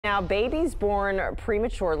Now, babies born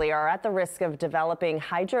prematurely are at the risk of developing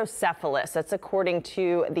hydrocephalus. That's according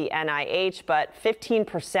to the NIH, but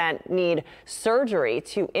 15% need surgery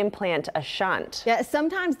to implant a shunt. Yeah,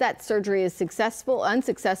 sometimes that surgery is successful,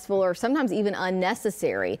 unsuccessful, or sometimes even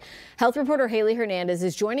unnecessary. Health reporter Haley Hernandez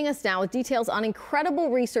is joining us now with details on incredible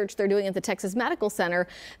research they're doing at the Texas Medical Center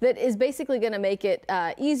that is basically going to make it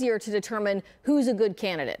easier to determine who's a good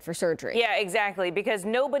candidate for surgery. Yeah, exactly, because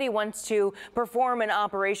nobody wants to perform an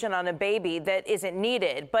operation on a baby that isn't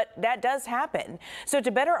needed, but that does happen. So to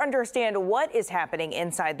better understand what is happening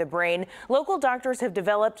inside the brain, local doctors have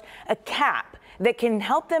developed a cap that can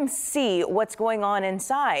help them see what's going on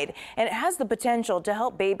inside, and it has the potential to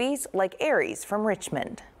help babies like Aries from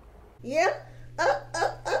Richmond. Yeah.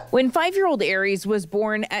 When 5-year-old Aries was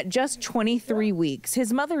born at just 23 weeks,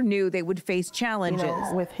 his mother knew they would face challenges.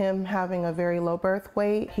 With him having a very low birth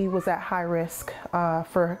weight, he was at high risk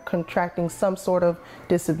for contracting some sort of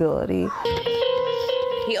disability.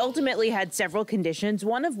 He ultimately had several conditions,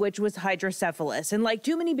 one of which was hydrocephalus. And like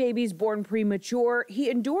too many babies born premature, he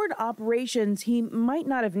endured operations he might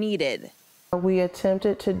not have needed. We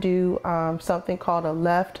attempted to do something called a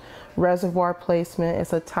left reservoir placement.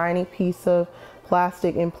 It's a tiny piece of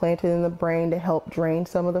plastic implanted in the brain to help drain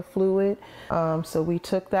some of the fluid. So we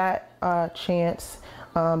took that chance,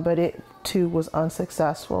 but it too was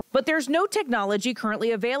unsuccessful. But there's no technology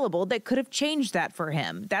currently available that could have changed that for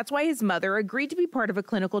him. That's why his mother agreed to be part of a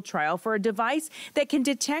clinical trial for a device that can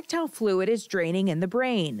detect how fluid is draining in the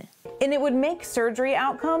brain. And it would make surgery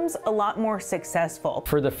outcomes a lot more successful.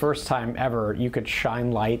 For the first time ever, you could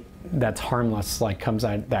shine light that's harmless, like comes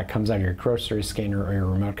out of your grocery scanner or your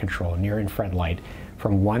remote control, near infrared light,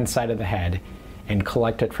 from one side of the head and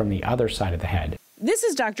collect it from the other side of the head. This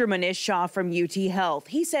is Dr. Manish Shah from UT Health.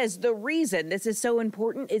 He says the reason this is so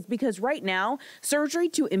important is because right now, surgery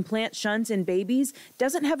to implant shunts in babies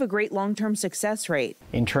doesn't have a great long-term success rate.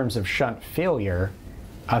 In terms of shunt failure,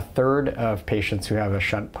 a third of patients who have a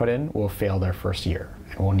shunt put in will fail their first year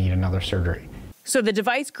and will need another surgery. So the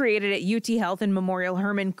device created at UT Health and Memorial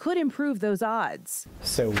Hermann could improve those odds.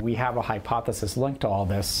 So we have a hypothesis linked to all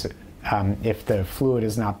this. If the fluid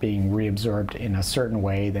is not being reabsorbed in a certain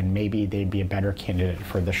way, then maybe they'd be a better candidate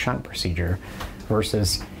for the shunt procedure,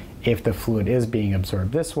 versus if the fluid is being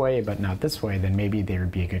absorbed this way but not this way, then maybe they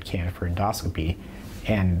would be a good candidate for endoscopy,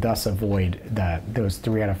 and thus avoid those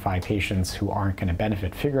 3 out of 5 patients who aren't going to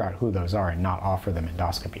benefit. Figure out who those are and not offer them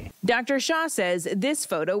endoscopy. Dr. Shah says this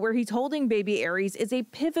photo where he's holding baby Aries is a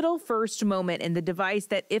pivotal first moment in the device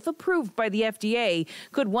that, if approved by the FDA,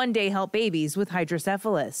 could one day help babies with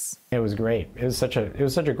hydrocephalus. It was great. It was such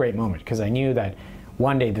a great moment, because I knew that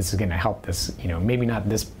one day this is going to help this, maybe not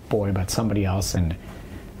this boy, but somebody else. And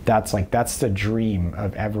that's the dream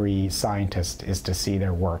of every scientist, is to see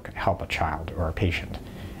their work help a child or a patient.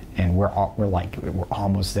 And we're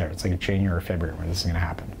almost there. It's like January or February when this is going to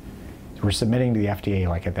happen. We're submitting to the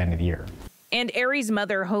FDA at the end of the year. And Aries'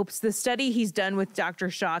 mother hopes the study he's done with Dr.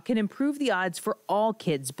 Shah can improve the odds for all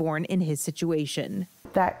kids born in his situation.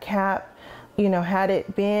 That cap, had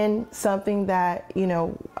it been something that,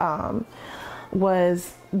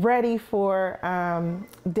 was ready for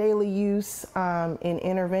daily use in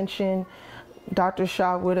intervention, Dr.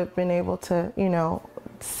 Shah would have been able to,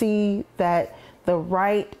 see that the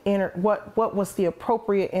right what was the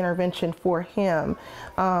appropriate intervention for him,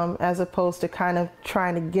 as opposed to kind of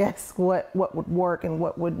trying to guess what would work and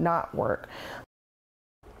what would not work.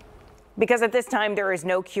 Because at this time, there is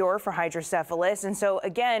no cure for hydrocephalus. And so,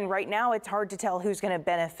 again, right now, it's hard to tell who's going to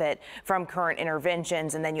benefit from current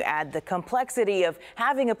interventions. And then you add the complexity of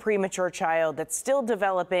having a premature child that's still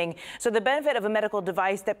developing. So the benefit of a medical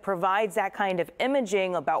device that provides that kind of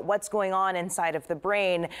imaging about what's going on inside of the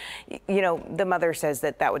brain, the mother says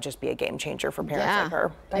that would just be a game changer for parents like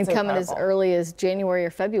her. That's and coming incredible. As early as January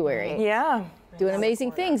or February. Yeah. Doing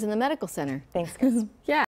amazing things in the medical center. Thanks, guys. Yeah.